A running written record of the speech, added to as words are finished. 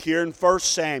here in 1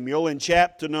 Samuel in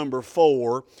chapter number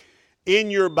 4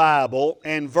 in your Bible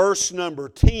and verse number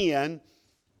 10,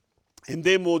 and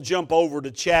then we'll jump over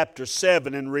to chapter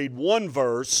 7 and read one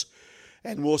verse,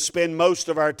 and we'll spend most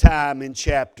of our time in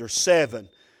chapter 7.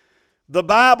 The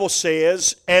Bible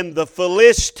says, "And the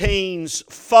Philistines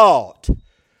fought,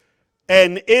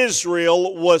 and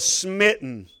Israel was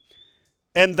smitten,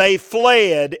 and they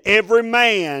fled every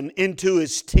man into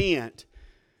his tent.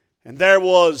 And there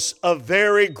was a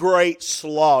very great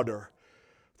slaughter,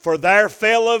 for there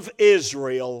fell of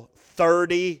Israel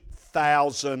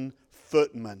 30,000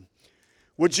 footmen."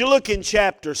 Would you look in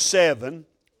chapter 7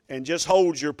 and just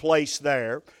hold your place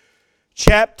there?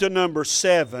 Chapter number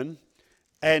 7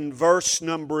 and verse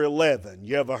number 11.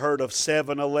 You ever heard of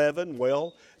 7-Eleven?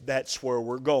 Well, that's where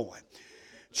we're going.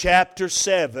 Chapter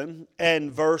 7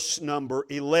 and verse number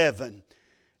 11.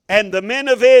 "And the men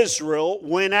of Israel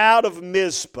went out of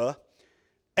Mizpah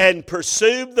and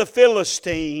pursued the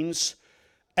Philistines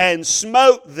and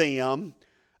smote them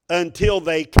until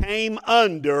they came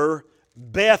under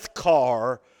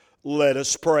Bethkar." Let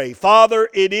us pray. Father,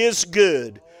 it is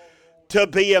good to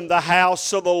be in the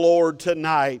house of the Lord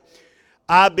tonight.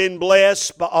 I've been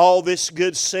blessed by all this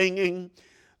good singing.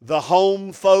 The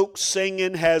home folks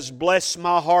singing has blessed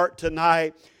my heart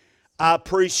tonight. I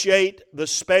appreciate the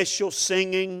special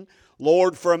singing,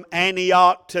 Lord, from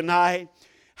Antioch tonight,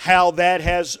 how that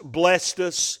has blessed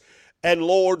us. And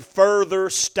Lord, further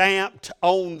stamped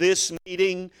on this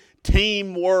meeting,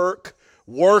 teamwork,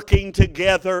 working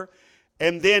together,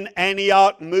 and then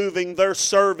Antioch moving their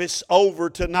service over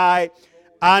tonight.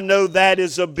 I know that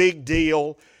is a big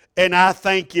deal, and I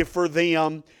thank you for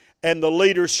them and the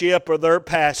leadership of their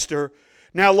pastor.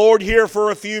 Now, Lord, here for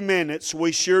a few minutes,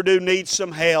 we sure do need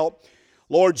some help.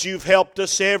 Lord, you've helped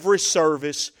us every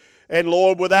service. And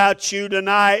Lord, without you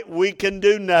tonight, we can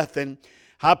do nothing.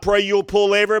 I pray you'll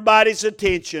pull everybody's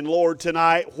attention, Lord,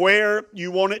 tonight, where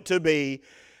you want it to be.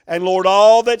 And Lord,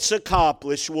 all that's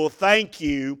accomplished, we'll thank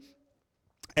you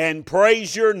and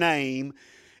praise your name.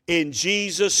 In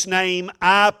Jesus' name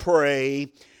I pray,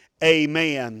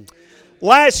 amen.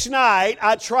 Last night,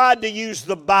 I tried to use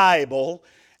the Bible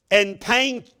and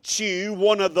paint you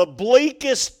one of the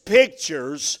bleakest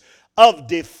pictures of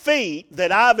defeat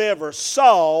that I've ever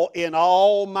saw in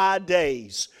all my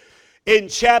days. In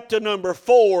chapter number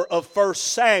 4 of 1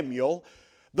 Samuel,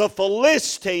 the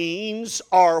Philistines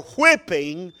are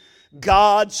whipping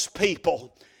God's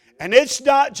people. And it's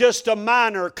not just a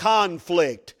minor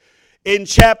conflict. In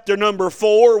chapter number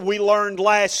 4, we learned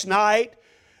last night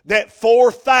that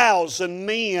 4,000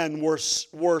 men were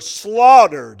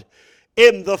slaughtered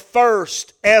in the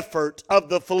first effort of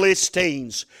the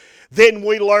Philistines. Then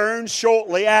we learned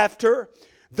shortly after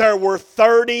there were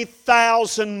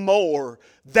 30,000 more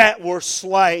that were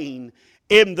slain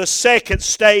in the second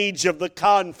stage of the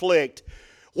conflict.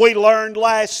 We learned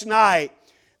last night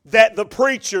that the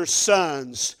preacher's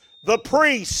sons, the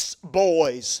priest's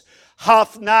boys,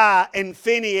 Hophni and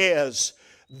Phinehas,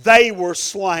 they were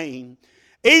slain.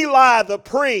 Eli the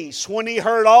priest, when he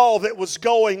heard all that was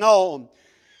going on,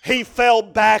 he fell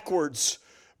backwards,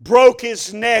 broke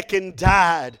his neck and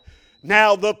died.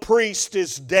 Now the priest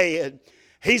is dead.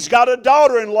 He's got a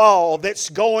daughter-in-law that's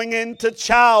going into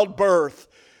childbirth.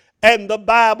 And the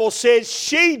Bible says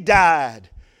she died,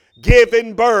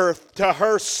 giving birth to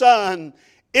her son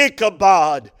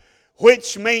Ichabod,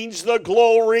 which means the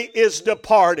glory is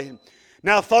departing.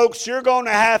 Now folks, you're going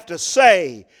to have to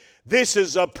say, this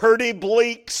is a pretty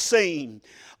bleak scene.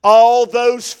 All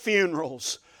those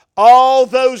funerals, all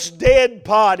those dead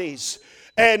bodies,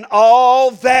 and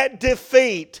all that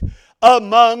defeat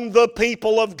among the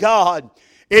people of God.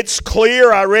 It's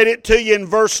clear, I read it to you in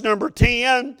verse number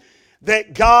 10,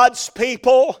 that God's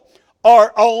people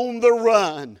are on the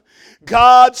run.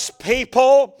 God's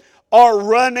people are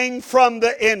running from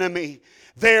the enemy.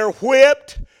 They're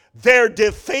whipped, they're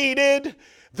defeated,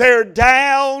 they're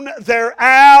down, they're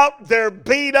out, they're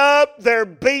beat up, they're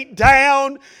beat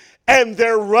down, and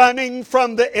they're running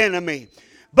from the enemy.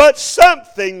 But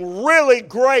something really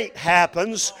great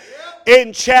happens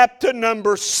in chapter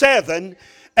number 7,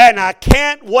 and I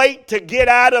can't wait to get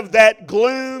out of that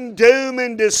gloom, doom,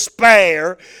 and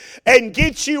despair and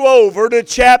get you over to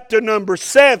chapter number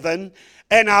 7,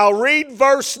 and I'll read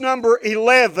verse number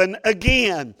 11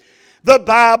 again. The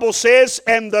Bible says,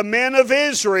 "And the men of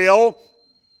Israel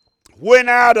went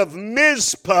out of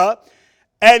Mizpah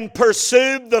and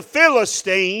pursued the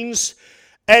Philistines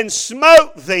and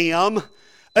smote them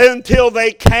until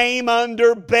they came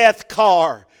under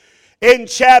Bethkar." In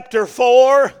chapter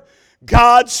 4,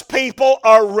 God's people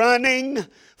are running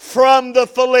from the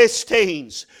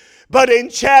Philistines. But in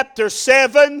chapter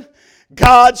 7,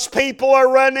 God's people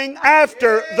are running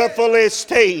after the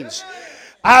Philistines.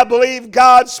 I believe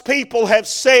God's people have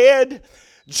said,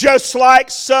 just like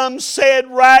some said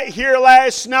right here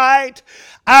last night,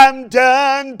 I'm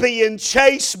done being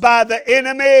chased by the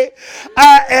enemy.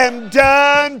 I am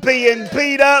done being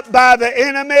beat up by the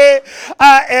enemy.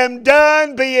 I am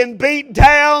done being beat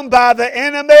down by the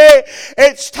enemy.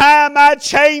 It's time I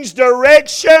change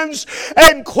directions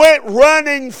and quit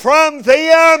running from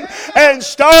them and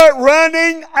start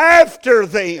running after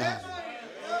them.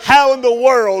 How in the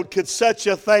world could such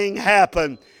a thing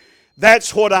happen?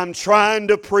 That's what I'm trying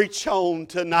to preach on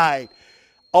tonight.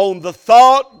 On the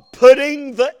thought,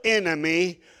 putting the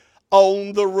enemy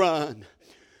on the run.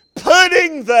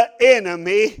 Putting the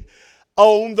enemy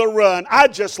on the run. I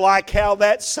just like how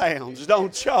that sounds,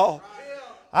 don't y'all?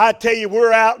 I tell you,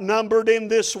 we're outnumbered in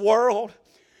this world.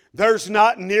 There's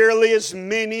not nearly as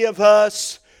many of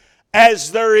us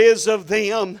as there is of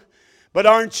them. But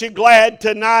aren't you glad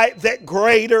tonight that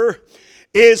greater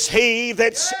is He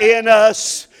that's in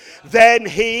us than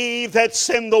he that's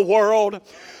in the world?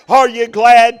 Are you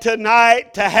glad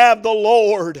tonight to have the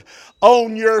Lord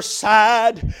on your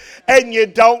side, and you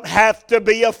don't have to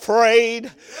be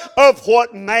afraid of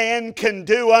what man can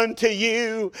do unto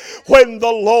you when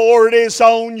the Lord is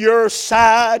on your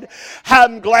side?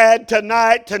 I'm glad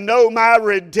tonight to know my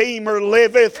Redeemer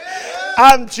liveth.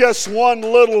 I'm just one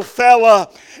little fella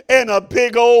in a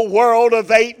big old world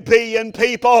of 8 billion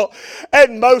people,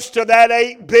 and most of that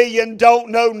 8 billion don't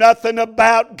know nothing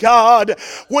about God.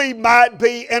 We might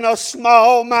be in a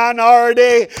small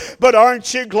minority, but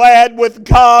aren't you glad with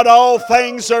God all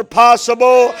things are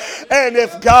possible? And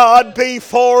if God be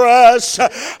for us,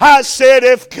 I said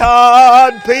if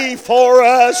God be for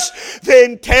us,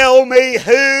 then tell me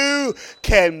who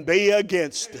can be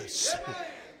against us.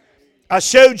 I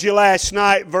showed you last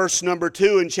night verse number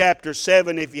 2 in chapter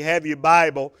 7 if you have your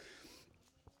Bible.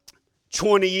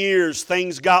 20 years,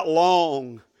 things got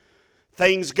long.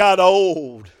 Things got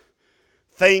old.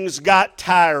 Things got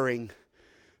tiring.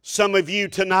 Some of you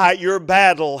tonight, your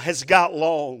battle has got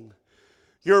long.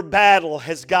 Your battle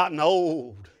has gotten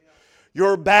old.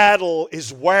 Your battle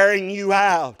is wearing you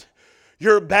out.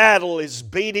 Your battle is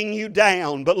beating you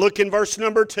down. But look in verse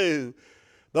number 2.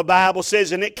 The Bible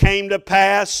says, and it came to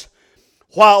pass,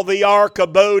 while the ark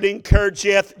abode in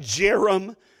Kirjath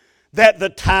Jearim, that the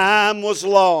time was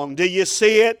long. Do you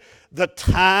see it? The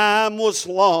time was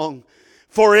long,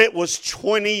 for it was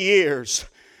 20 years.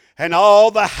 And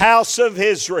all the house of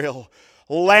Israel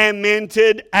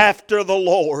lamented after the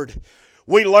Lord.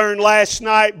 We learned last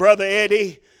night, Brother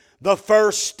Eddie, the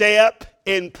first step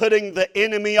in putting the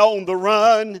enemy on the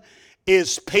run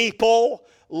is people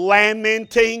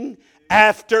lamenting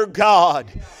after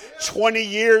God. 20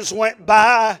 years went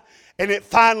by, and it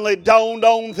finally dawned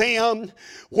on them.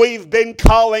 We've been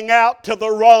calling out to the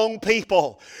wrong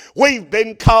people. We've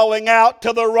been calling out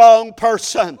to the wrong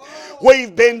person.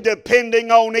 We've been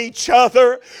depending on each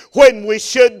other when we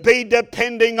should be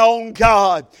depending on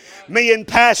God. Me and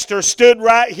Pastor stood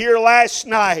right here last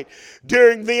night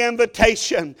during the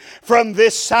invitation from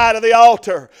this side of the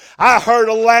altar. I heard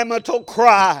a lamentable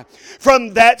cry.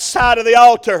 From that side of the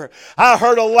altar, I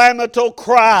heard a lamentable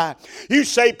cry. You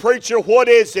say, preacher, what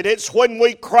is it? It's when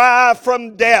we cry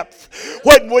from depth,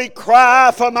 when we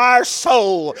cry from our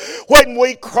soul, when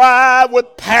we cry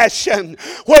with passion,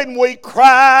 when we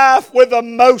cry with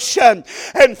emotion.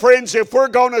 And friends, if we're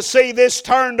going to see this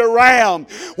turned around,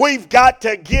 we've got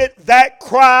to get that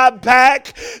cry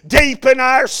back deep in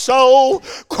our soul,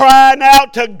 crying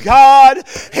out to God.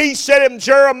 He said in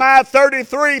Jeremiah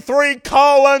 33:3,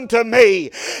 call unto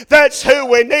me. That's who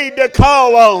we need to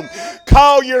call on.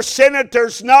 Call your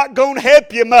senators, not going to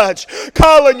help you much.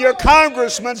 Calling your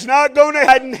congressman's not going to,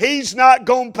 and he's not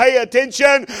going to pay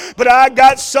attention. But I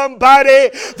got somebody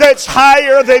that's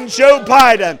higher than Joe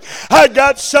Biden. I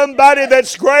got somebody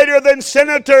that's greater than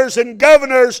senators and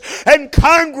governors and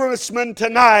congressmen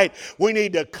tonight. We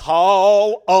need to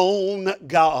call on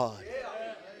God.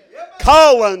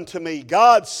 Call unto me,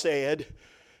 God said,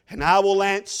 and I will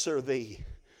answer thee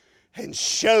and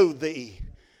show thee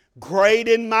great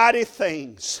and mighty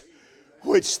things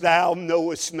which thou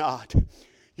knowest not.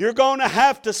 You're going to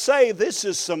have to say this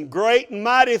is some great and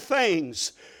mighty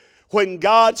things when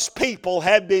God's people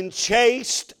have been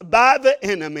chased by the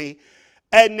enemy,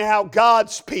 and now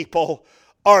God's people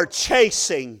are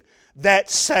chasing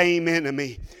that same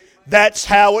enemy. That's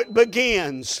how it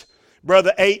begins,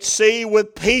 Brother H.C.,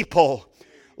 with people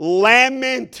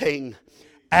lamenting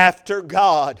after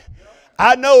God.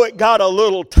 I know it got a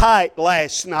little tight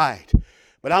last night,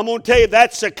 but I'm going to tell you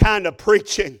that's the kind of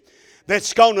preaching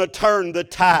that's going to turn the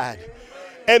tide.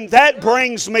 And that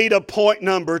brings me to point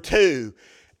number 2.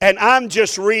 And I'm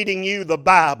just reading you the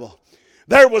Bible.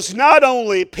 There was not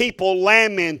only people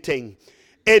lamenting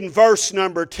in verse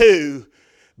number 2,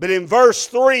 but in verse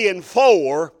 3 and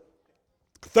 4,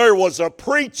 there was a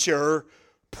preacher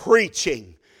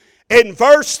preaching. In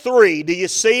verse 3, do you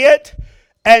see it?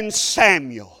 And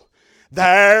Samuel,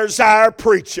 there's our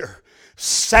preacher,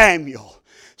 Samuel,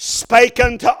 spake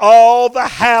unto all the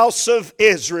house of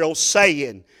Israel,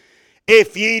 saying,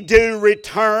 If ye do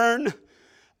return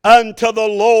unto the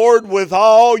Lord with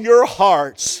all your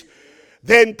hearts,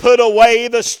 then put away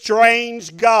the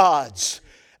strange gods,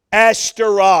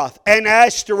 Ashtaroth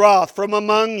from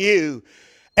among you,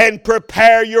 and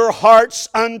prepare your hearts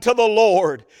unto the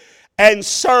Lord, and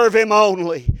serve Him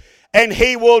only, and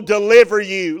He will deliver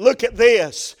you. Look at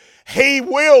this. He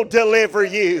will deliver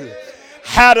you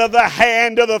out of the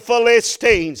hand of the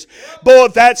Philistines. Boy,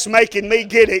 that's making me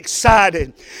get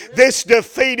excited. This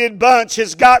defeated bunch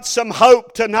has got some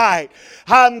hope tonight.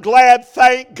 I'm glad,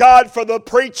 thank God, for the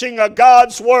preaching of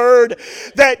God's Word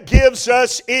that gives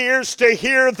us ears to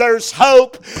hear there's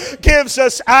hope, gives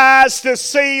us eyes to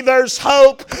see there's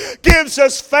hope, gives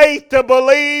us faith to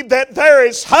believe that there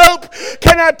is hope.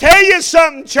 Can I tell you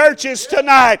something, churches,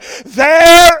 tonight?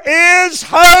 There is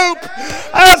hope.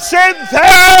 I said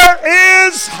there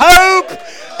is hope.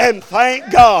 And thank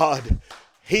God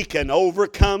He can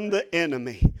overcome the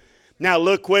enemy. Now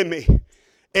look with me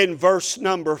in verse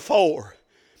number 4.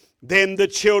 Then the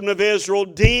children of Israel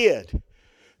did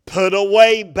put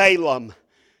away Balaam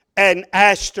and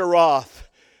Ashtaroth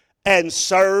and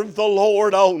serve the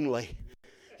Lord only.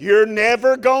 You're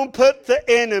never going to put the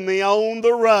enemy on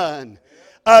the run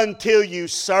until you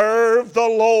serve the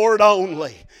Lord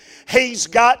only. He's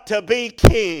got to be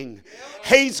king.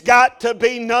 He's got to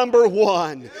be number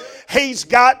one. He's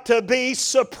got to be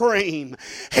supreme.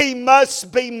 He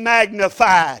must be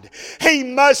magnified. He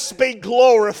must be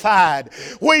glorified.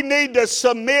 We need to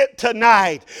submit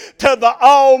tonight to the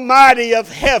Almighty of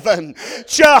heaven,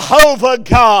 Jehovah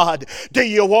God. Do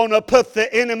you want to put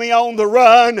the enemy on the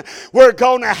run? We're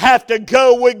going to have to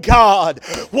go with God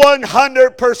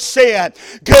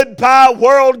 100%. Goodbye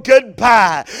world,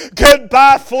 goodbye.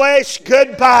 Goodbye flesh,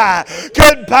 goodbye.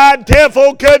 Goodbye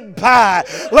devil, goodbye.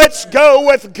 Let's go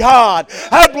with God.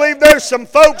 I believe there's some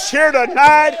folks here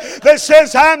tonight that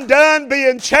says, I'm done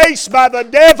being chased by the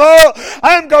devil.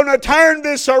 I'm going to turn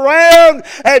this around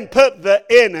and put the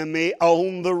enemy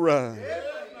on the run.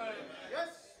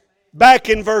 Back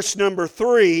in verse number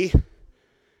 3,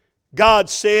 God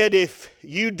said, if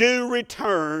you do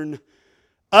return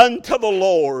unto the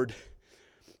Lord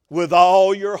with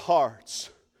all your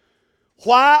hearts.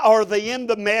 Why are they in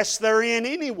the mess they're in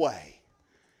anyway?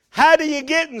 How do you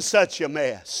get in such a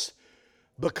mess?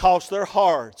 Because their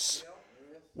hearts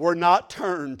were not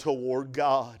turned toward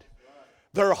God.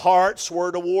 Their hearts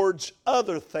were towards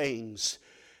other things.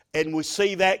 And we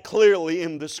see that clearly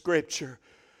in the Scripture.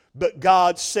 But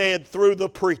God said through the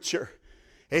preacher,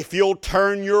 if you'll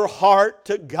turn your heart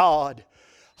to God,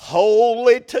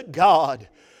 wholly to God,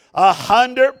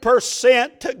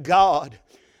 100% to God.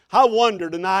 I wonder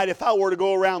tonight if I were to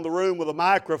go around the room with a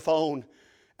microphone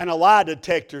and a lie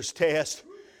detector's test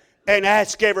and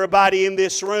ask everybody in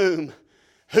this room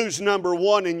who's number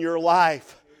one in your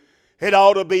life, it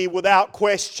ought to be without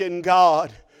question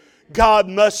God. God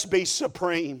must be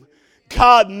supreme.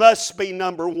 God must be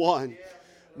number one.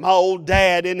 My old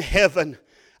dad in heaven,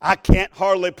 I can't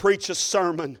hardly preach a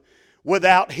sermon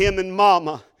without him and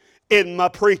Mama in my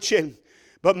preaching.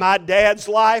 But my dad's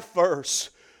life verse,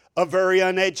 a very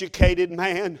uneducated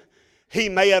man, he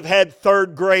may have had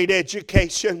third grade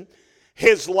education.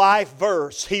 His life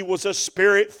verse, he was a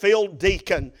spirit-filled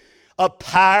deacon, a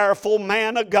powerful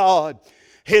man of God.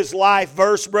 His life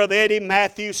verse, Brother Eddie,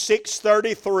 Matthew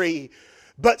 6:33.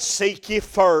 But seek ye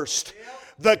first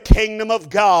the kingdom of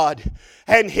God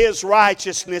and His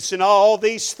righteousness, and all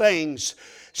these things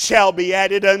shall be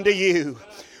added unto you.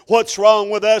 What's wrong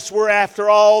with us? We're after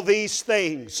all these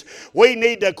things. We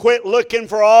need to quit looking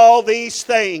for all these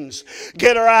things.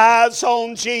 Get our eyes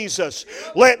on Jesus.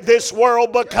 Let this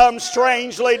world become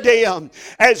strangely dim.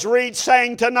 As Reed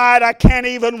sang tonight, I can't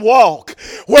even walk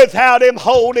without Him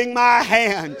holding my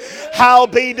hand. I'll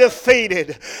be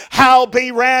defeated. I'll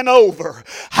be ran over.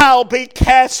 I'll be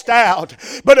cast out.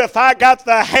 But if I got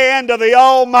the hand of the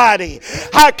Almighty,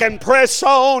 I can press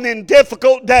on in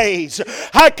difficult days.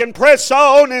 I can press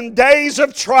on in days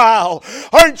of trial.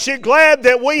 Aren't you glad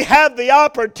that we have the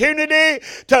opportunity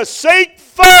to seek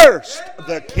first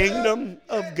the kingdom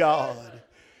of God?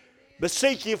 But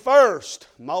seek ye first,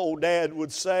 my old dad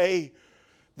would say,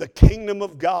 the kingdom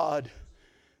of God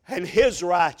and His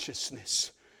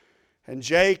righteousness, And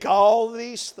Jake, all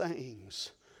these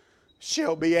things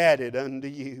shall be added unto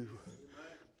you.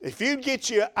 If you get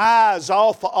your eyes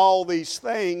off of all these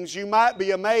things, you might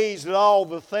be amazed at all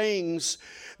the things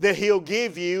that He'll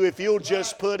give you if you'll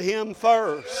just put Him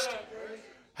first.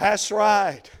 That's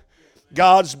right.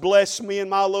 God's blessed me and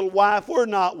my little wife. We're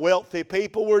not wealthy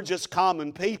people. We're just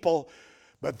common people.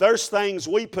 But there's things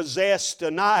we possess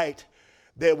tonight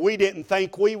that we didn't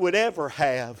think we would ever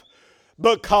have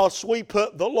because we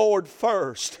put the Lord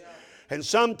first. And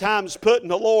sometimes putting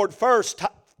the Lord first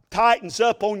tightens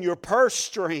up on your purse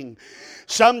string.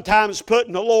 Sometimes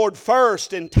putting the Lord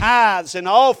first in tithes and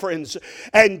offerings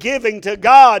and giving to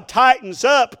God tightens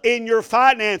up in your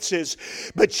finances.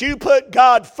 But you put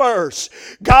God first.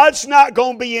 God's not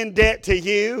going to be in debt to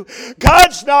you.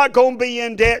 God's not going to be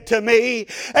in debt to me.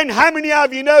 And how many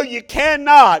of you know you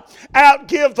cannot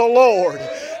outgive the Lord?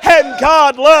 And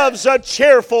God loves a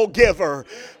cheerful giver.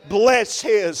 Bless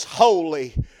His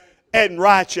holy and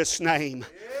righteous name.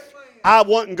 I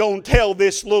wasn't going to tell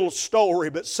this little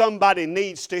story, but somebody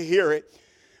needs to hear it.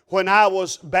 When I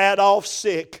was bad off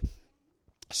sick,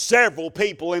 several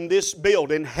people in this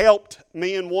building helped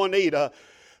me and Juanita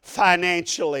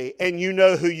financially, and you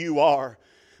know who you are.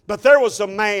 But there was a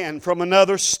man from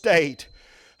another state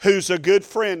who's a good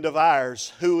friend of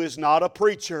ours, who is not a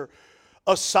preacher,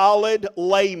 a solid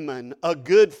layman, a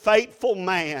good, faithful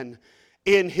man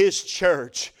in his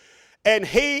church. And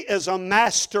he is a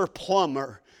master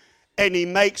plumber. And he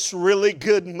makes really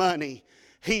good money.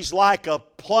 He's like a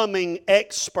plumbing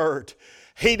expert.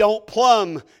 He don't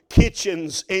plumb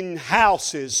kitchens in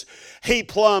houses. He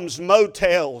plumbs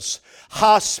motels,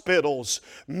 hospitals,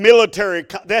 military.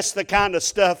 That's the kind of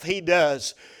stuff he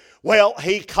does. Well,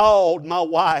 he called my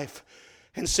wife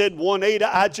and said, Juanita,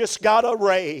 I just got a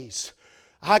raise.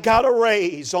 I got a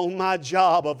raise on my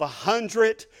job of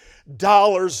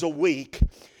 $100 a week.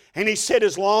 And he said,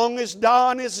 as long as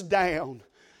Don is down,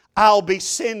 I'll be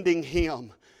sending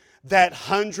him that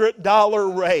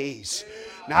 $100 raise.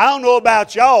 Now, I don't know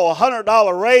about y'all, a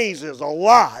 $100 raise is a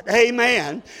lot.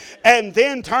 Amen. And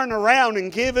then turn around and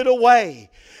give it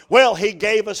away. Well, he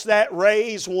gave us that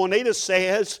raise. Juanita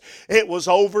says it was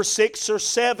over 6 or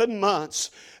 7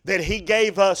 months that he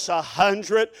gave us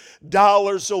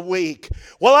 $100 a week.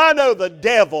 Well, I know the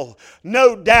devil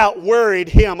no doubt worried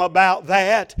him about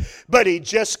that, but he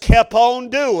just kept on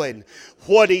doing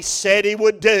what he said he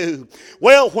would do.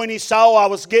 Well, when he saw I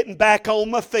was getting back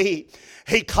on my feet,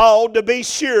 he called to be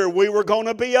sure we were going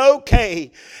to be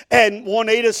okay. And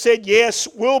Juanita said, yes,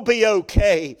 we'll be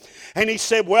okay. And he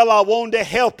said, well, I wanted to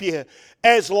help you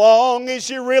as long as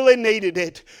you really needed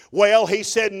it. Well, he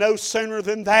said no sooner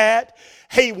than that,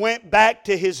 he went back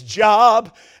to his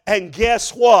job, and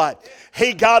guess what?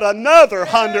 He got another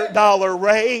 $100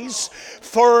 raise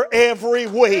for every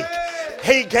week.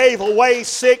 He gave away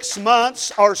 6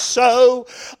 months or so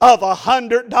of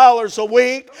 $100 a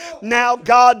week. Now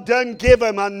God done give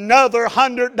him another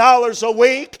 $100 a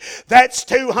week. That's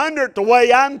 $200 the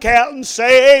way I'm counting.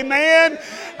 Say amen.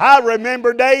 I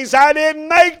remember days I didn't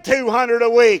make $200 a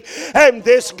week. And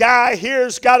this guy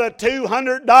here's got a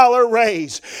 $200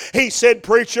 raise. He said,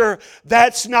 preacher,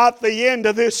 that's not the end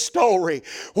of this story.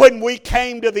 When we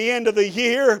came to the end of the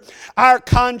year, our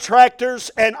contractors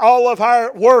and all of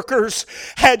our workers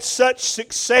had such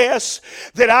success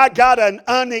that I got an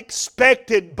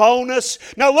unexpected bonus.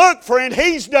 Now look, friend,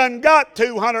 he's done got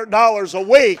 $200 a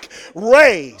week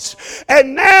raise.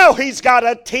 And now he's got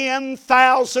a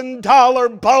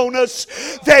 $10,000 bonus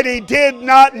that he did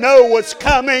not know was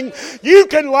coming. You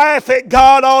can laugh at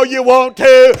God all you want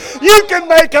to. You can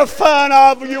make a fun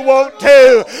of you want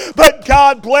to. But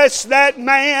God bless that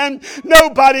man.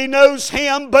 Nobody knows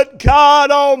him but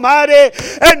God Almighty.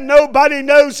 And nobody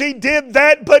knows he did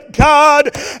that but God.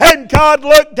 And God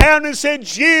looked down and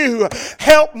said, you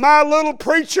helped my little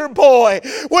preacher boy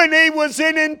when he was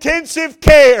in intensive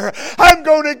care. I'm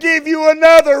going to give you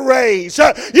another raise.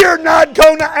 You're not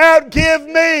going to outgive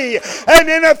me. And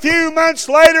then a few months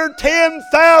later,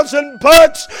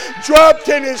 $10,000 dropped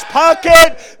in his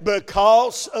pocket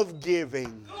because of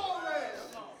giving.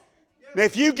 Now,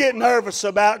 if you get nervous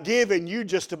about giving, you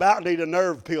just about need a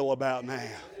nerve pill about now.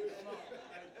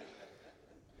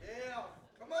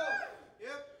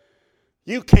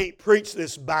 You can't preach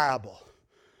this Bible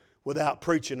without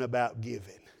preaching about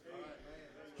giving.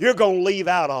 You're going to leave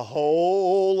out a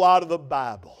whole lot of the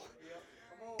Bible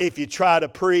if you try to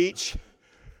preach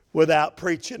without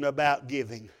preaching about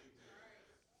giving.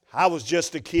 I was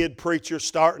just a kid preacher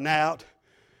starting out,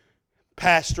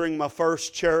 pastoring my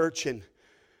first church,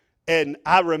 and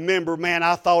I remember, man,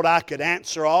 I thought I could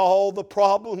answer all the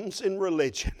problems in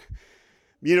religion.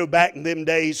 You know, back in them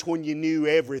days when you knew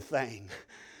everything.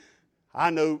 I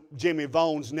know Jimmy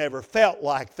Vaughn's never felt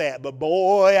like that, but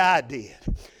boy, I did.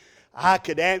 I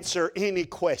could answer any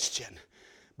question,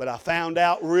 but I found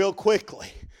out real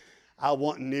quickly I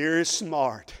wasn't near as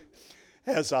smart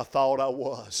as I thought I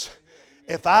was.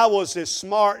 If I was as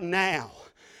smart now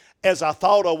as I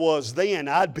thought I was then,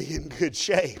 I'd be in good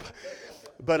shape.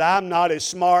 But I'm not as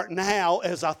smart now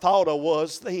as I thought I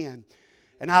was then.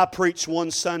 And I preached one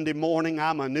Sunday morning.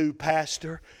 I'm a new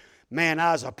pastor. Man,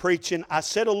 I was preaching. I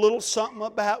said a little something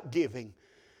about giving.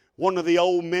 One of the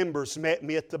old members met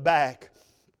me at the back.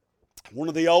 One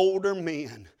of the older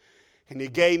men. And he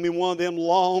gave me one of them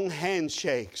long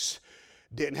handshakes.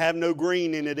 Didn't have no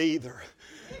green in it either.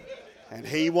 And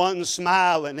he wasn't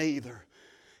smiling either.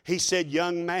 He said,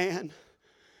 young man,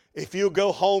 if you'll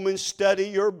go home and study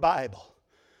your Bible,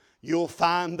 you'll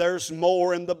find there's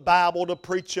more in the Bible to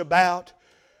preach about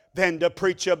than to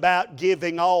preach about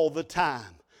giving all the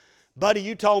time. Buddy,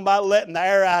 you talking about letting the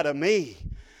air out of me.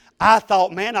 I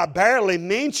thought, man, I barely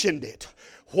mentioned it.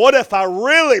 What if I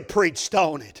really preached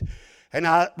on it? And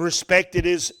I respected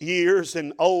his years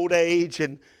and old age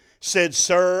and said,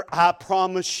 sir, I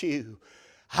promise you,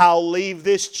 I'll leave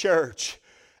this church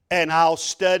and I'll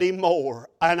study more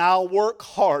and I'll work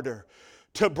harder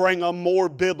to bring a more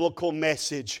biblical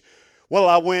message. Well,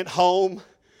 I went home,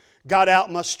 got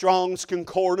out my Strong's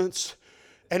Concordance,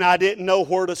 and I didn't know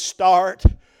where to start.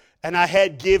 And I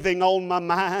had giving on my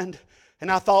mind.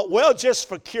 And I thought, well, just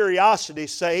for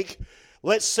curiosity's sake,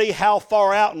 let's see how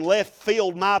far out in left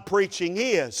field my preaching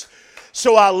is.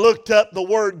 So I looked up the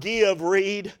word give,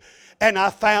 Reed, and I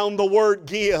found the word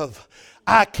give.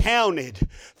 I counted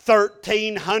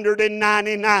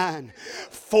 1,399.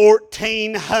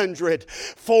 1,400,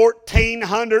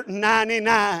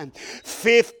 1,499,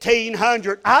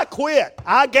 1,500. I quit.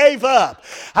 I gave up.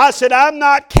 I said, I'm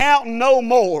not counting no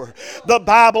more. The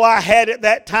Bible I had at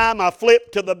that time, I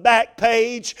flipped to the back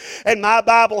page, and my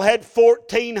Bible had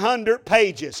 1,400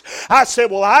 pages. I said,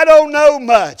 well, I don't know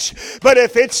much, but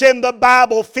if it's in the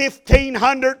Bible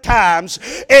 1,500 times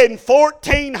in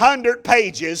 1,400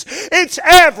 pages, it's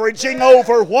averaging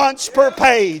over once per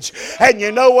page. And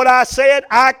you know what I said?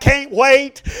 I can't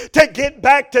wait to get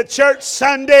back to church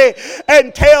Sunday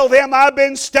and tell them I've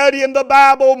been studying the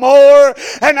Bible more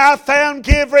and I found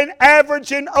giving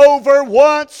averaging over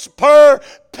once per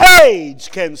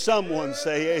page. Can someone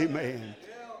say amen?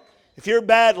 If you're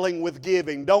battling with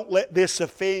giving, don't let this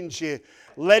offend you.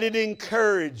 Let it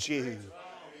encourage you.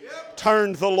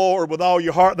 Turn to the Lord with all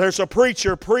your heart. There's a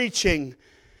preacher preaching.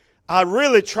 I'm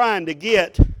really trying to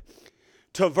get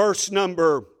to verse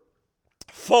number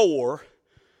 4.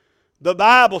 The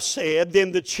Bible said,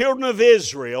 then the children of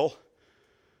Israel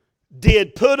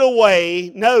did put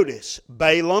away, notice,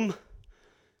 Balaam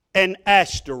and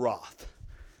Ashtaroth.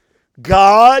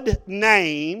 God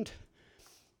named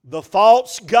the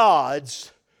false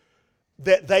gods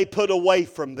that they put away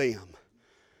from them.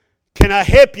 Can I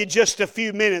help you just a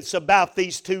few minutes about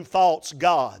these two false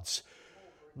gods?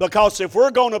 Because if we're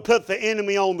going to put the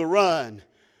enemy on the run,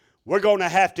 we're going to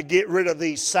have to get rid of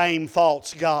these same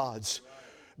false gods.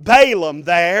 Balaam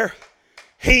there,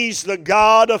 he's the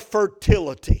god of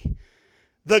fertility,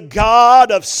 the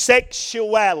god of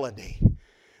sexuality,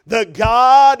 the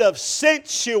god of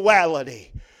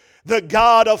sensuality, the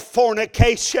god of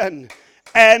fornication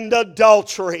and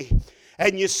adultery.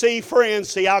 And you see, friends,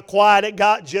 see how quiet it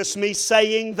got just me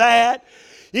saying that?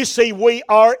 You see, we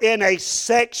are in a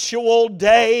sexual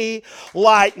day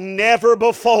like never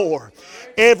before.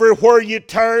 Everywhere you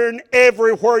turn,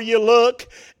 everywhere you look,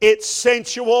 it's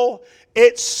sensual,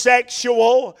 it's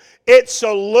sexual, it's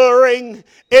alluring,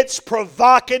 it's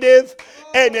provocative.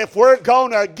 And if we're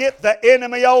going to get the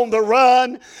enemy on the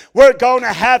run, we're going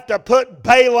to have to put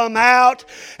Balaam out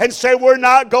and say we're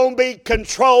not going to be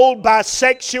controlled by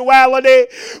sexuality.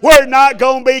 We're not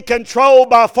going to be controlled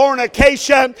by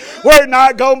fornication. We're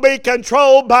not going to be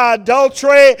controlled by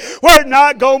adultery. We're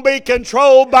not going to be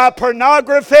controlled by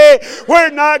pornography.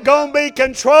 We're not going to be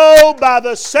controlled by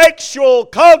the sexual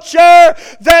culture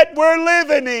that we're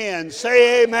living in.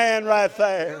 Say amen right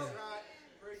there.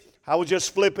 I was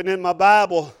just flipping in my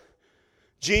Bible.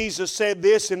 Jesus said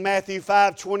this in Matthew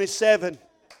 5:27.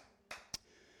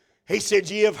 He said,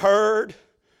 ye have heard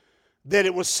that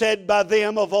it was said by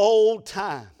them of old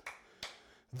time,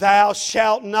 thou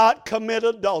shalt not commit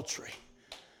adultery.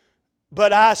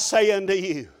 But I say unto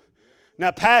you.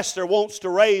 Now, pastor wants to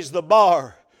raise the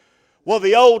bar. Well,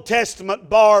 the Old Testament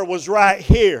bar was right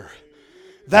here.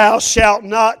 Thou shalt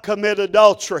not commit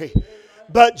adultery.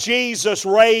 But Jesus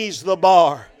raised the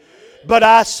bar. But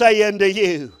I say unto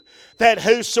you, that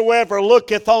whosoever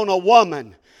looketh on a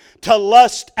woman to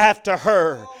lust after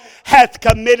her hath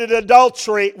committed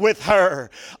adultery with her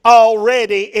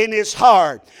already in his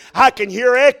heart. I can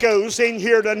hear echoes in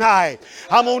here tonight.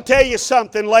 I'm going to tell you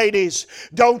something, ladies.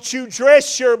 Don't you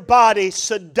dress your body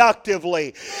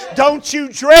seductively. Don't you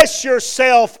dress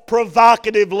yourself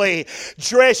provocatively.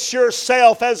 Dress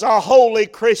yourself as a holy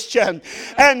Christian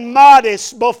and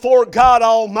modest before God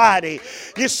Almighty.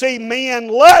 You see, men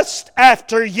lust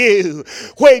after you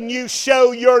when you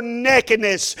show your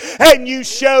nakedness and you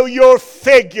show your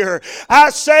figure. I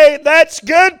say that's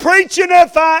good preaching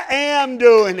if I am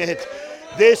doing it.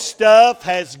 This stuff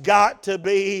has got to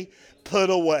be put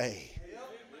away.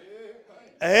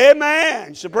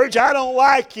 Amen. So, preacher, I don't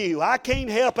like you. I can't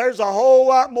help. There's a whole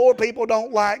lot more people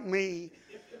don't like me.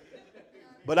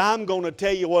 But I'm going to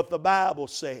tell you what the Bible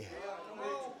said.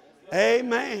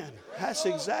 Amen. That's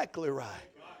exactly right.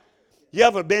 You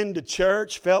ever been to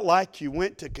church, felt like you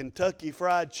went to Kentucky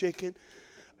Fried Chicken?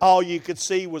 All you could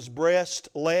see was breast,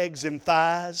 legs, and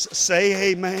thighs.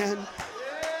 Say amen.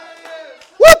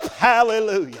 Whoop!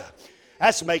 Hallelujah.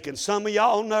 That's making some of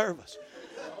y'all nervous.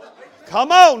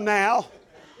 Come on now.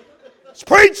 It's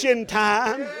preaching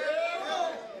time.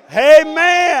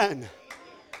 Amen.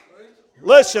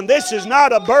 Listen, this is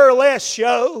not a burlesque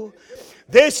show.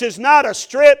 This is not a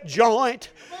strip joint.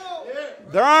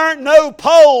 There aren't no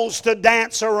poles to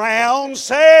dance around.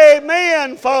 Say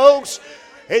amen, folks.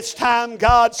 It's time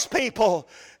God's people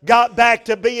got back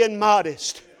to being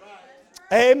modest.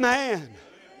 Amen.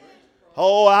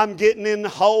 Oh, I'm getting in the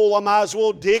hole. I might as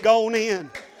well dig on in.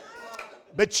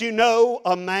 But you know,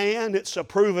 a man, it's a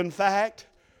proven fact,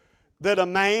 that a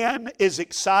man is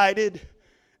excited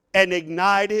and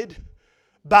ignited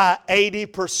by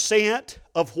 80%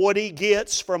 of what he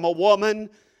gets from a woman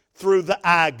through the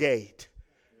eye gate.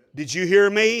 Did you hear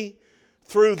me?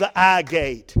 Through the eye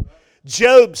gate.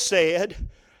 Job said,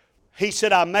 he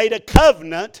said, I made a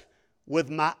covenant with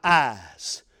my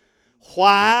eyes.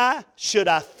 Why should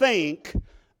I think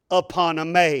upon a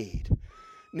maid?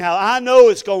 Now, I know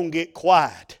it's going to get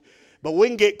quiet, but we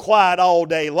can get quiet all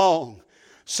day long.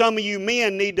 Some of you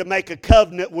men need to make a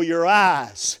covenant with your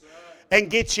eyes and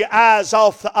get your eyes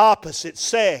off the opposite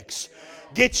sex.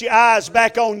 Get your eyes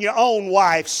back on your own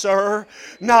wife, sir,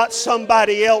 not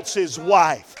somebody else's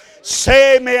wife.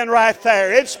 Say amen right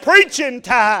there. It's preaching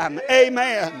time.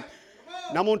 Amen.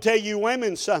 And I'm going to tell you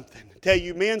women something. Tell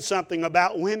you men something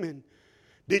about women.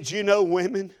 Did you know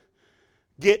women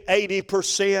get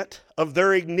 80% of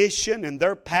their ignition and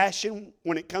their passion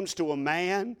when it comes to a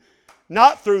man?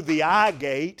 Not through the eye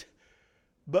gate,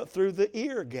 but through the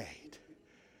ear gate.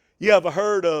 You ever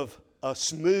heard of a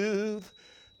smooth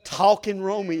talking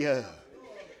Romeo?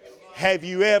 Have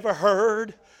you ever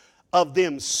heard of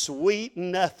them sweet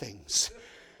nothings?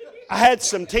 I had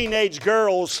some teenage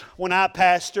girls when I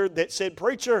pastored that said,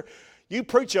 preacher, you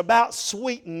preach about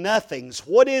sweet nothings.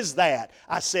 What is that?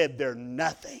 I said, they're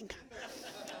nothing.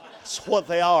 That's what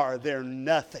they are. They're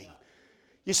nothing.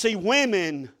 You see,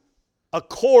 women,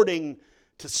 according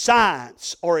to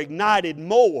science, are ignited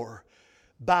more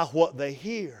by what they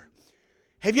hear.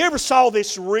 Have you ever saw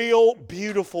this real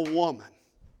beautiful woman?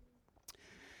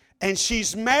 And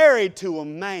she's married to a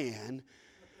man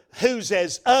who's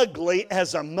as ugly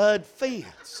as a mud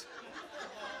fence.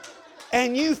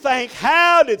 And you think,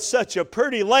 how did such a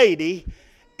pretty lady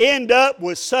end up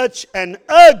with such an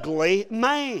ugly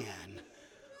man?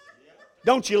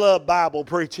 Don't you love Bible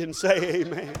preaching? Say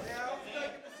amen.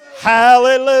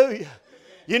 Hallelujah.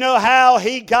 You know how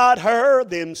he got her?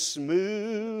 Them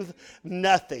smooth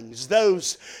nothings,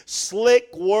 those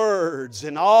slick words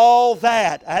and all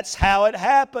that. That's how it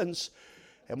happens.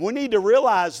 And we need to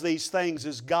realize these things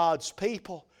as God's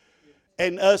people.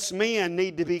 And us men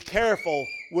need to be careful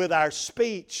with our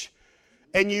speech.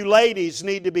 And you ladies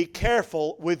need to be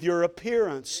careful with your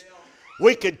appearance.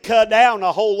 We could cut down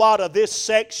a whole lot of this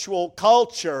sexual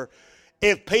culture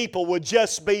if people would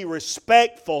just be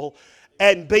respectful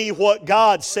and be what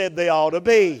God said they ought to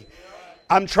be.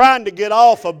 I'm trying to get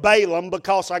off of Balaam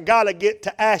because I got to get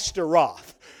to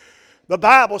Ashtaroth. The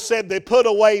Bible said they put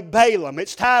away Balaam.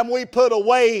 It's time we put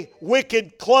away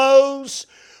wicked clothes,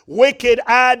 wicked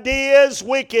ideas,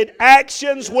 wicked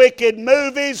actions, wicked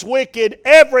movies, wicked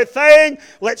everything.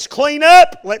 Let's clean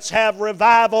up. Let's have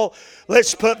revival.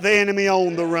 Let's put the enemy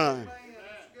on the run.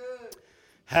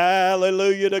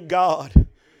 Hallelujah to God.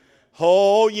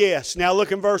 Oh, yes. Now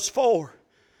look in verse 4.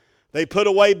 They put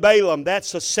away Balaam.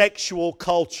 That's a sexual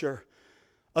culture,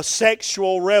 a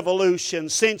sexual revolution,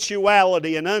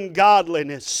 sensuality and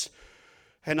ungodliness,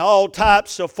 and all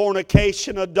types of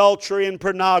fornication, adultery, and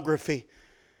pornography.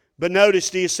 But notice,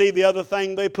 do you see the other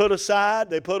thing they put aside?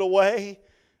 They put away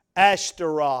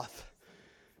Ashtaroth.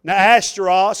 Now,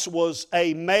 Ashtaroth was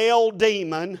a male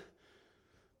demon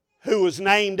who was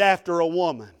named after a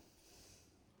woman.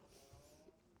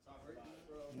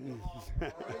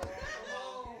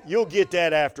 You'll get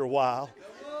that after a while.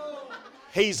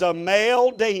 He's a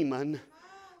male demon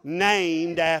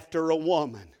named after a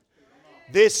woman.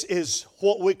 This is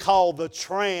what we call the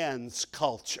trans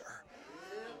culture.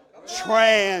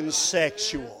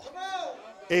 Transsexual.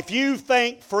 If you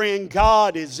think, friend,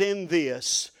 God is in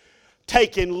this,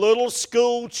 taking little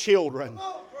school children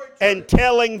and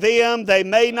telling them they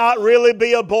may not really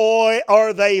be a boy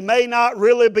or they may not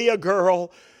really be a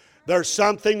girl, there's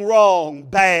something wrong,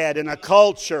 bad in a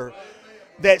culture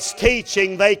that's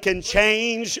teaching they can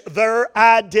change their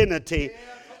identity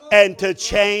and to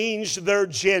change their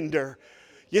gender.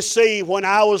 You see, when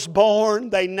I was born,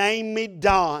 they named me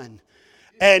Don,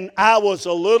 and I was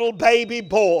a little baby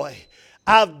boy.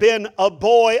 I've been a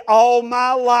boy all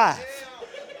my life.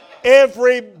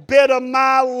 Every bit of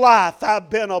my life I've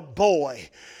been a boy,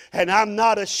 and I'm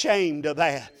not ashamed of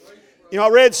that. You know, I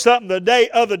read something the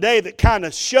other day that kind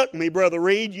of shook me, Brother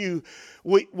Reed.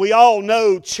 We all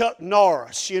know Chuck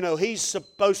Norris. You know, he's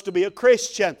supposed to be a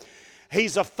Christian.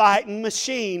 He's a fighting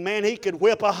machine. Man, he could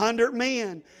whip 100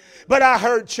 men. But I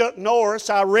heard Chuck Norris,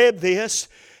 I read this.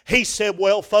 He said,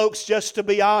 well, folks, just to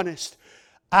be honest,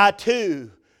 I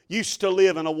too used to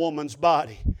live in a woman's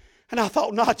body. And I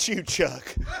thought, not you,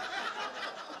 Chuck.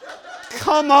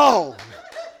 Come on.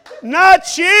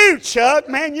 Not you, Chuck.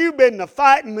 Man, you've been the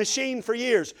fighting machine for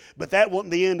years. But that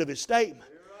wasn't the end of his statement.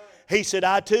 He said,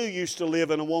 I too used to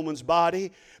live in a woman's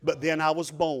body, but then I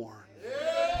was born.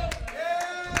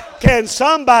 Can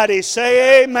somebody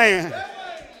say amen?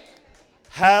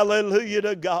 Hallelujah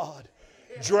to God.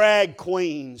 Drag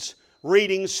queens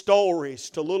reading stories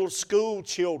to little school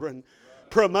children,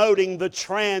 promoting the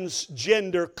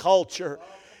transgender culture.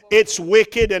 It's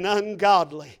wicked and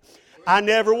ungodly. I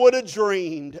never would have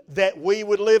dreamed that we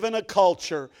would live in a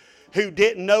culture who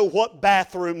didn't know what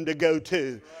bathroom to go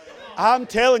to. I'm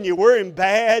telling you, we're in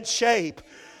bad shape.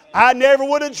 I never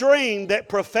would have dreamed that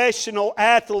professional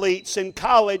athletes and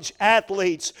college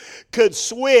athletes could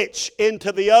switch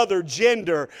into the other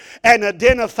gender and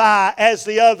identify as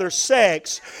the other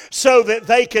sex so that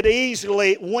they could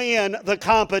easily win the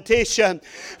competition.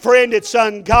 Friend, it's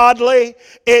ungodly.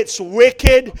 It's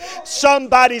wicked.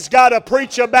 Somebody's got to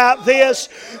preach about this.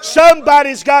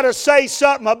 Somebody's got to say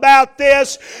something about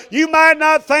this. You might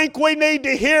not think we need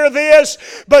to hear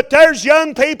this, but there's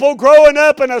young people growing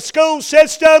up in a school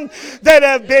system that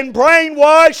have been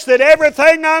brainwashed that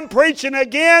everything I'm preaching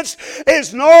against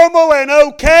is normal and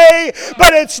okay,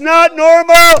 but it's not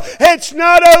normal, it's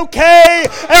not okay,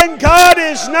 and God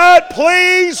is not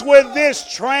pleased with this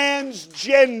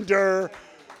transgender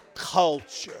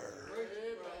culture.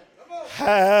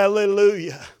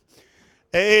 Hallelujah.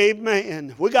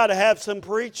 Amen. We got to have some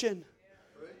preaching.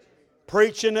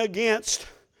 Preaching against,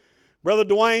 Brother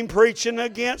Dwayne, preaching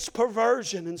against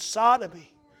perversion and sodomy.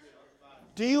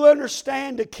 Do you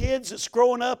understand the kids that's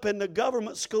growing up in the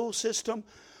government school system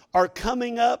are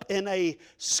coming up in a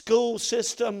school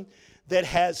system that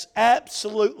has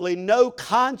absolutely no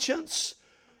conscience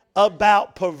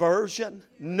about perversion?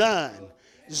 None.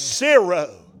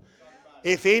 Zero.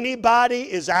 If anybody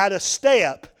is out of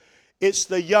step, it's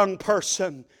the young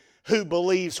person who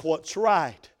believes what's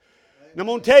right. And I'm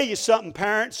going to tell you something,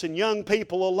 parents and young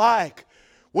people alike.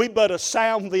 We better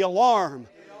sound the alarm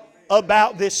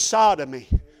about this sodomy.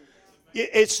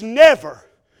 It's never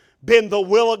been the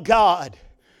will of God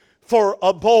for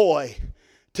a boy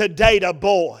to date a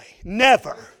boy.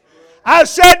 Never. I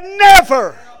said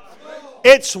never.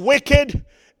 It's wicked.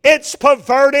 It's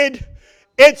perverted.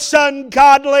 It's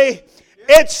ungodly.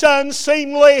 It's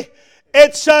unseemly.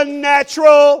 It's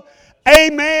unnatural.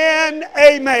 Amen.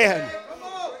 Amen.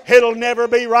 It'll never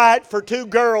be right for two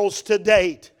girls to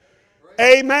date.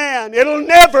 Amen. It'll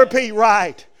never be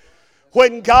right.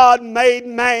 When God made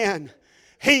man,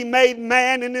 He made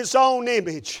man in His own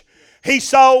image. He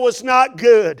saw it was not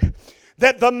good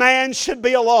that the man should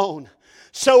be alone.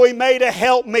 So He made a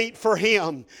helpmeet for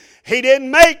him. He didn't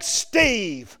make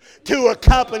Steve to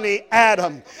accompany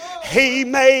Adam. He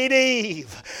made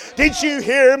Eve. Did you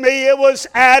hear me? It was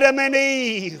Adam and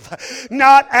Eve,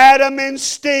 not Adam and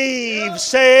Steve.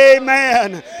 Say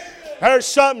amen. There's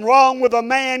something wrong with a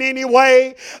man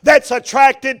anyway that's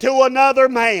attracted to another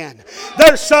man.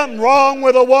 There's something wrong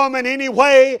with a woman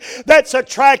anyway that's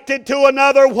attracted to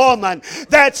another woman.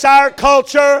 That's our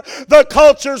culture. The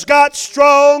culture's got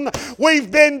strong.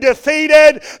 We've been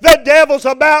defeated. The devil's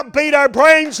about beat our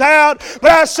brains out.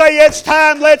 But I say it's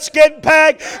time, let's get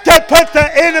back to put the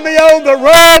enemy on the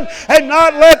run and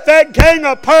not let that gang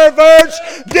of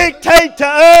perverts dictate to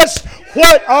us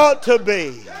what ought to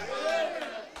be.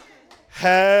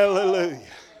 Hallelujah.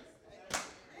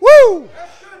 Woo!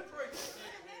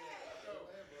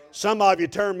 Some of you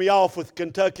turned me off with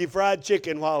Kentucky Fried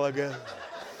Chicken a while ago.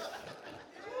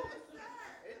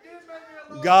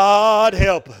 God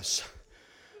help us.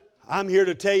 I'm here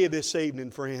to tell you this evening,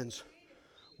 friends,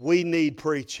 we need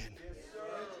preaching.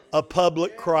 A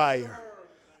public crier,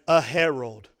 a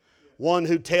herald, one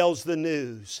who tells the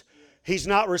news. He's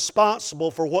not responsible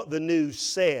for what the news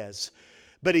says,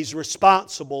 but he's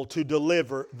responsible to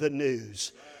deliver the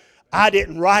news. I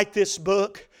didn't write this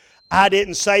book. I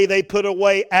didn't say they put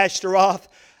away Ashtaroth.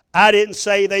 I didn't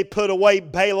say they put away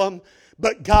Balaam.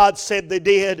 But God said they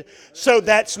did. So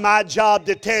that's my job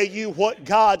to tell you what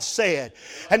God said.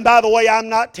 And by the way, I'm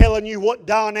not telling you what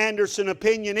Don Anderson's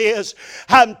opinion is.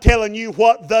 I'm telling you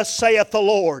what thus saith the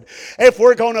Lord. If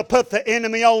we're going to put the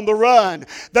enemy on the run,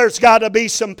 there's got to be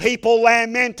some people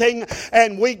lamenting,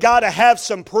 and we got to have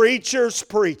some preachers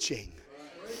preaching.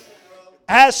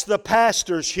 Ask the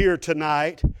pastors here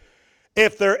tonight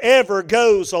if there ever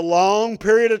goes a long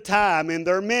period of time in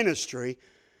their ministry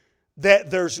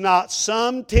that there's not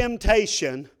some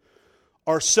temptation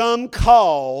or some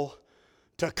call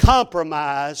to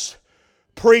compromise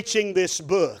preaching this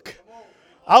book.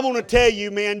 I want to tell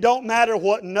you, man, don't matter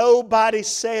what nobody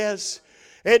says.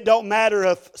 It don't matter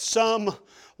if some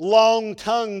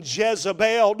long-tongued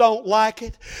Jezebel don't like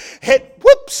it.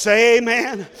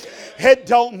 Amen. It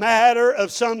don't matter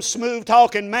if some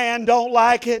smooth-talking man don't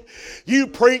like it. You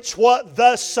preach what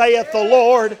thus saith the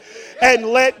Lord and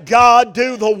let God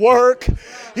do the work.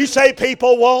 You say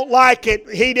people won't like it.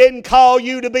 He didn't call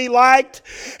you to be liked.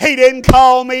 He didn't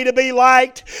call me to be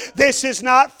liked. This is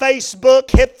not Facebook.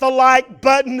 Hit the like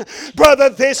button. Brother,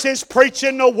 this is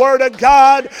preaching the Word of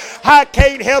God. I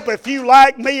can't help if you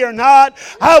like me or not.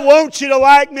 I want you to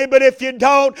like me, but if you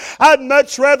don't, I'd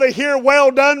much rather hear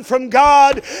well done from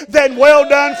God than well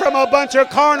done from a bunch of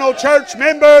carnal church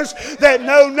members that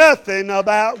know nothing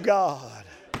about God.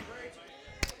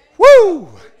 Woo!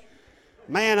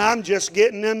 Man, I'm just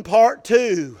getting in part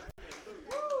 2.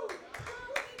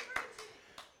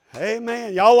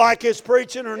 Amen. Y'all like his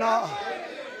preaching or not?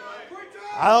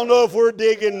 I don't know if we're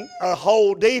digging a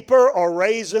hole deeper or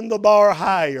raising the bar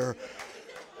higher.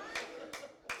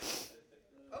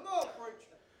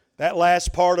 That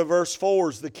last part of verse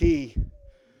 4 is the key.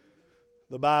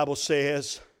 The Bible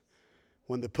says,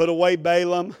 when they put away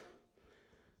Balaam,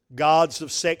 gods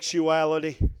of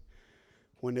sexuality,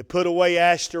 when they put away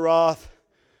Ashtaroth,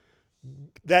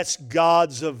 that's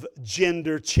gods of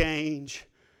gender change,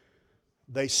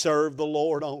 they serve the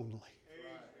Lord only.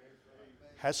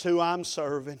 That's who I'm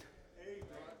serving.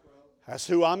 That's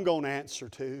who I'm going to answer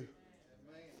to.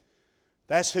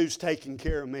 That's who's taking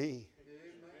care of me.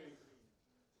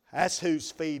 That's who's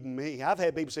feeding me. I've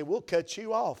had people say, we'll cut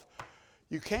you off.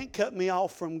 You can't cut me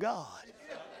off from God.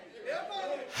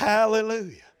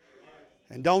 Hallelujah.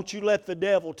 And don't you let the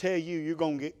devil tell you you're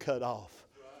going to get cut off.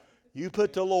 You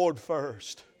put the Lord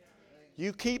first.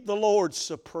 You keep the Lord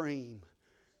supreme.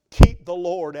 Keep the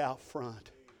Lord out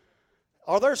front.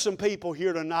 Are there some people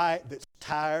here tonight that's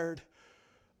tired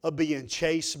of being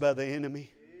chased by the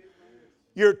enemy?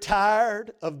 You're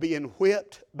tired of being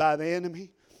whipped by the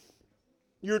enemy?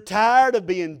 You're tired of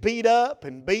being beat up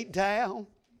and beat down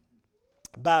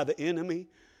by the enemy?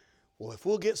 Well, if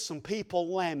we'll get some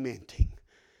people lamenting,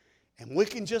 and we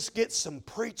can just get some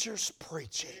preachers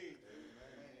preaching,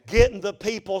 getting the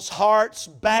people's hearts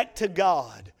back to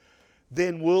God,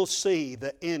 then we'll see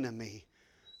the enemy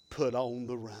put on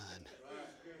the run.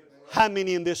 How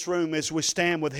many in this room, as we stand with